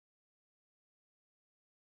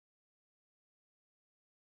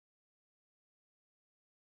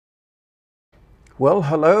Well,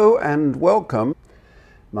 hello and welcome.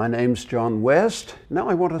 My name's John West. Now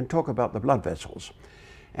I want to talk about the blood vessels.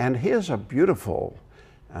 And here's a beautiful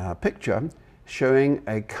picture showing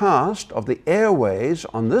a cast of the airways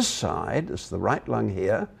on this side, this is the right lung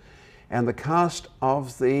here, and the cast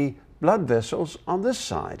of the blood vessels on this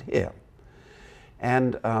side here.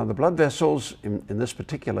 And the blood vessels in this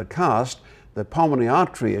particular cast, the pulmonary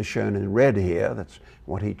artery is shown in red here. That's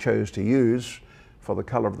what he chose to use for the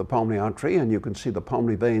color of the pulmonary artery, and you can see the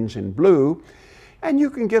pulmonary veins in blue, and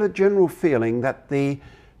you can get a general feeling that the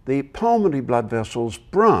pulmonary blood vessels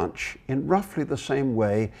branch in roughly the same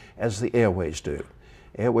way as the airways do.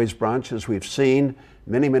 Airways branch, as we've seen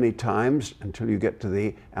many times until you get to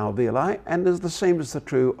the alveoli, and is the same is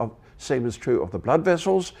true of the blood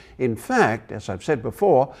vessels. In fact, as I've said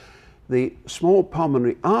before, the small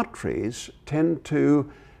pulmonary arteries tend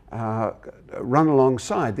to run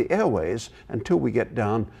alongside the airways until we get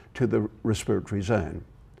down to the respiratory zone.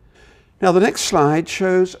 Now the next slide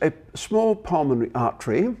shows a small pulmonary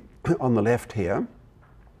artery on the left here,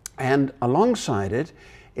 and alongside it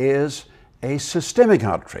is a systemic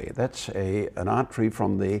artery. That's an artery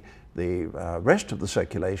from the rest of the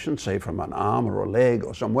circulation, say from an arm or a leg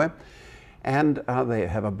or somewhere, and they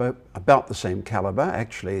have about the same caliber.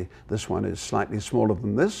 Actually, this one is slightly smaller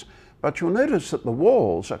than this, but you'll notice that the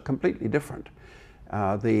walls are completely different.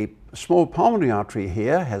 The small pulmonary artery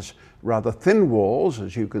here has rather thin walls,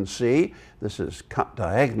 as you can see. This is cut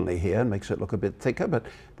diagonally here and makes it look a bit thicker, but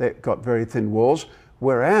they've got very thin walls,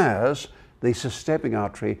 whereas the systemic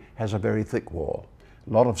artery has a very thick wall.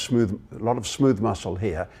 A lot of smooth muscle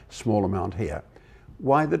here, small amount here.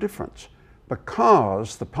 Why the difference?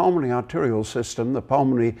 Because the pulmonary arterial system, the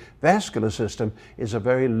pulmonary vascular system, is a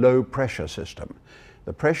very low pressure system.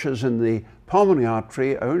 The pressures in the pulmonary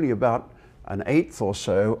artery are only about 1/8 or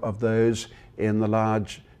so of those in the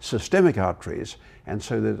large systemic arteries, and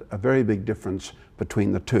so there's a very big difference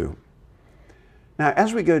between the two. Now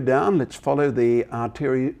as we go down, let's follow the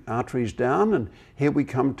arteries down, and here we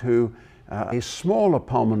come to a smaller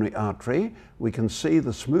pulmonary artery. We can see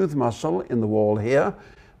the smooth muscle in the wall here,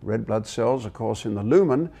 red blood cells of course in the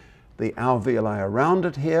lumen, the alveoli around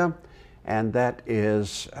it here, and that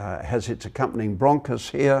has its accompanying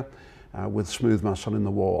bronchus here with smooth muscle in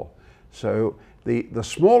the wall. So the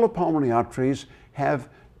smaller pulmonary arteries have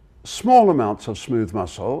small amounts of smooth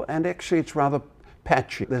muscle, and actually it's rather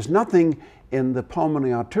patchy. There's nothing in the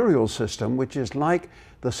pulmonary arterial system which is like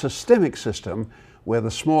the systemic system, where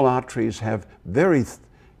the small arteries have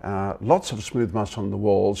lots of smooth muscle on the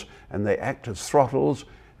walls and they act as throttles.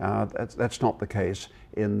 That's not the case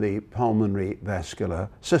in the pulmonary vascular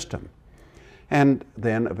system. And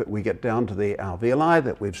then we get down to the alveoli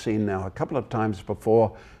that we've seen now a couple of times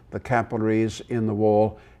before, the capillaries in the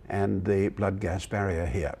wall and the blood-gas barrier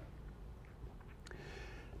here.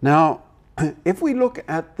 Now, if we look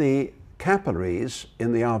at the capillaries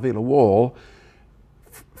in the alveolar wall,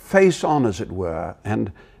 face on as it were,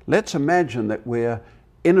 and let's imagine that we're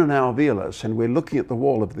in an alveolus and we're looking at the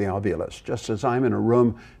wall of the alveolus, just as I'm in a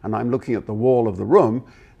room and I'm looking at the wall of the room.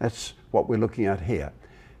 That's what we're looking at here.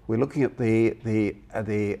 We're looking at the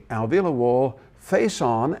alveolar wall face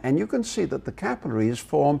on, and you can see that the capillaries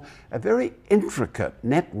form a very intricate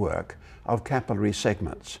network of capillary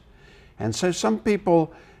segments. And so some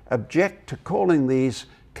people object to calling these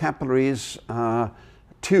capillaries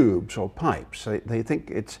tubes or pipes. They think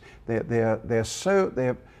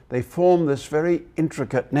they form this very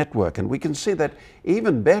intricate network, and we can see that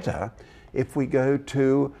even better if we go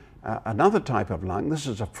to another type of lung. This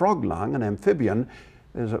is a frog lung, an amphibian.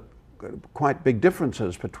 There's quite big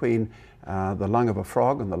differences between the lung of a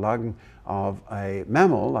frog and the lung of a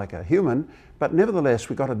mammal like a human, but nevertheless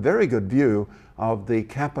we got a very good view of the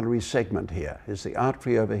capillary segment here. Here's the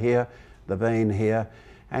artery over here, the vein here,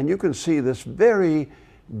 and you can see this very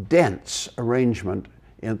dense arrangement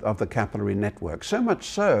of the capillary network, so much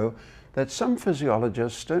so that some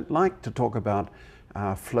physiologists don't like to talk about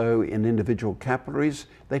flow in individual capillaries.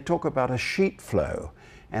 They talk about a sheet flow.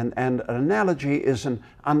 And an analogy is an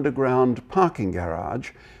underground parking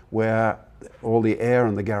garage where all the air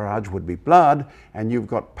in the garage would be blood, and you've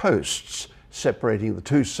got posts separating the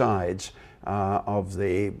two sides of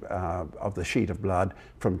the sheet of blood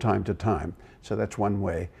from time to time. So that's one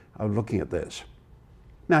way of looking at this.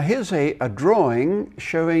 Now here's a drawing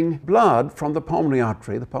showing blood from the pulmonary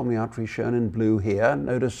artery shown in blue here.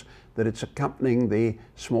 Notice that it's accompanying the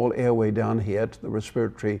small airway down here to the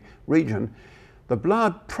respiratory region. The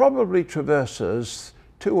blood probably traverses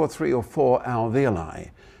 2 or 3 or 4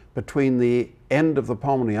 alveoli between the end of the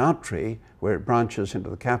pulmonary artery, where it branches into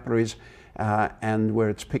the capillaries, and where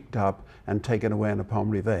it's picked up and taken away in a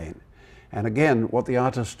pulmonary vein. And again, what the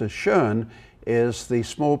artist has shown is the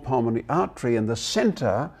small pulmonary artery in the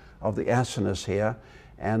center of the acinus here,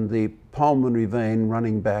 and the pulmonary vein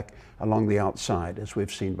running back along the outside, as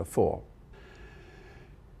we've seen before.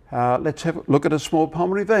 Let's have a look at a small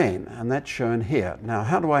pulmonary vein, and that's shown here. Now,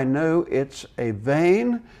 how do I know it's a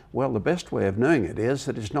vein? Well, the best way of knowing it is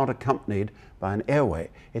that it's not accompanied by an airway.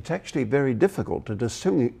 It's actually very difficult to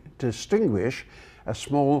distinguish a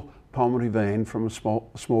small pulmonary vein from a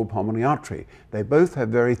small pulmonary artery. They both have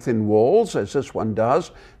very thin walls, as this one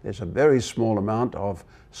does. There's a very small amount of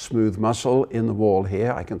smooth muscle in the wall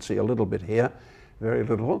here. I can see a little bit here, very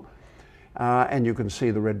little. And you can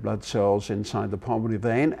see the red blood cells inside the pulmonary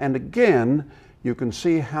vein. And again, you can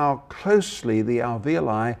see how closely the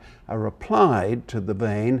alveoli are applied to the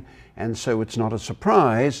vein. And so it's not a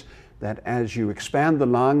surprise that as you expand the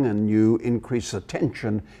lung and you increase the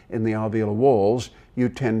tension in the alveolar walls, you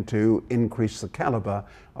tend to increase the caliber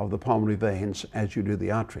of the pulmonary veins as you do the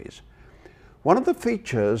arteries. One of the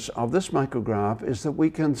features of this micrograph is that we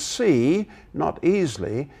can see, not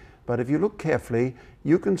easily, but if you look carefully,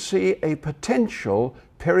 you can see a potential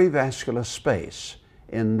perivascular space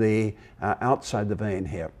in the outside the vein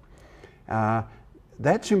here.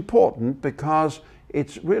 That's important because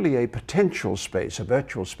it's really a potential space, a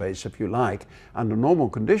virtual space, if you like, under normal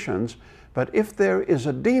conditions. But if there is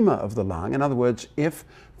edema of the lung, in other words, if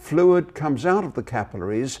fluid comes out of the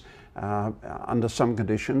capillaries under some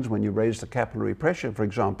conditions, when you raise the capillary pressure, for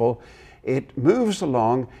example, it moves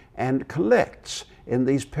along and collects in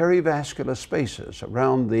these perivascular spaces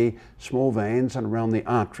around the small veins and around the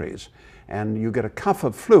arteries. And you get a cuff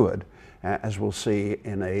of fluid, as we'll see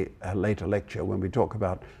in a later lecture when we talk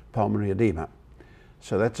about pulmonary edema.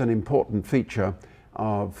 So that's an important feature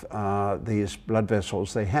of these blood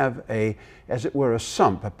vessels. They have as it were, a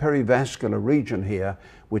sump, a perivascular region here,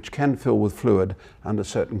 which can fill with fluid under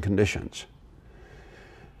certain conditions.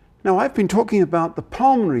 Now, I've been talking about the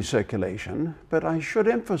pulmonary circulation, but I should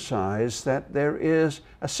emphasize that there is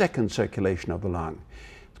a second circulation of the lung.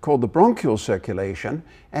 It's called the bronchial circulation,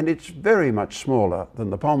 and it's very much smaller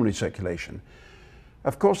than the pulmonary circulation.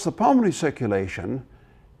 Of course, the pulmonary circulation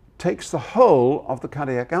takes the whole of the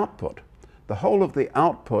cardiac output. The whole of the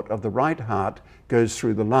output of the right heart goes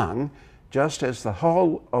through the lung, just as the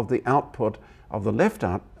whole of the output of the left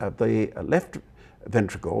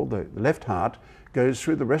ventricle, the left heart, goes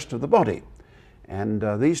through the rest of the body. And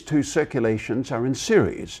these two circulations are in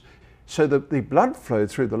series. So that the blood flow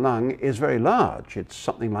through the lung is very large. It's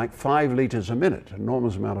something like 5 liters a minute, an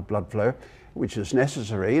enormous amount of blood flow, which is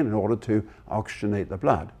necessary in order to oxygenate the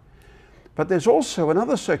blood. But there's also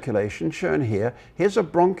another circulation shown here. Here's a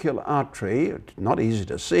bronchial artery, not easy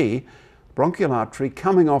to see, bronchial artery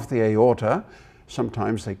coming off the aorta.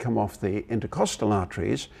 Sometimes they come off the intercostal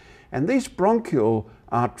arteries. And these bronchial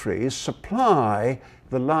arteries supply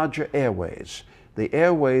the larger airways, the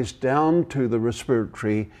airways down to the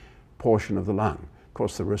respiratory portion of the lung. Of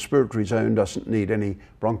course, the respiratory zone doesn't need any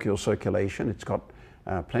bronchial circulation. It's got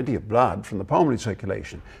plenty of blood from the pulmonary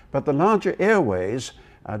circulation. But the larger airways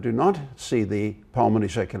do not see the pulmonary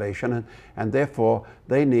circulation, and therefore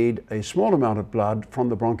they need a small amount of blood from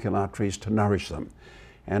the bronchial arteries to nourish them.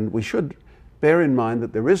 And we should bear in mind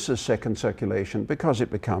that there is a second circulation because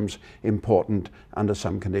it becomes important under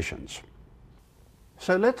some conditions.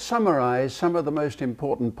 So let's summarize some of the most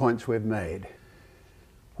important points we've made.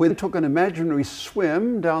 We took an imaginary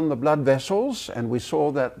swim down the blood vessels, and we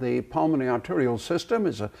saw that the pulmonary arterial system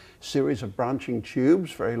is a series of branching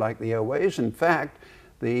tubes, very like the airways. In fact,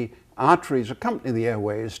 the arteries accompany the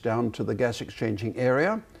airways down to the gas exchanging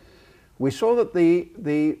area. We saw that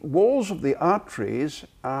the walls of the arteries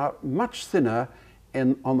are much thinner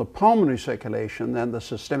on the pulmonary circulation than the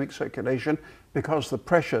systemic circulation because the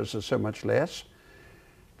pressures are so much less.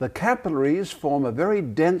 The capillaries form a very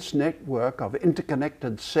dense network of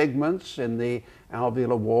interconnected segments in the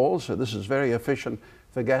alveolar walls, so this is very efficient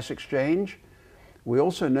for gas exchange. We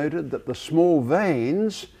also noted that the small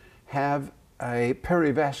veins have a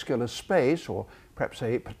perivascular space, or perhaps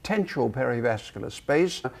a potential perivascular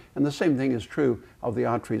space, and the same thing is true of the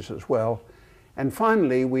arteries as well. And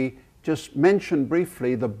finally, we just mentioned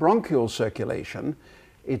briefly the bronchial circulation.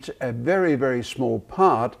 It's a very, very small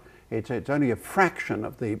part. It's only a fraction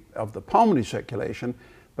of the pulmonary circulation,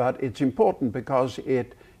 but it's important because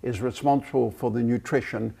it is responsible for the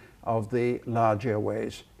nutrition of the large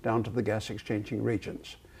airways down to the gas exchanging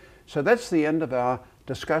regions. So that's the end of our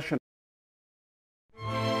discussion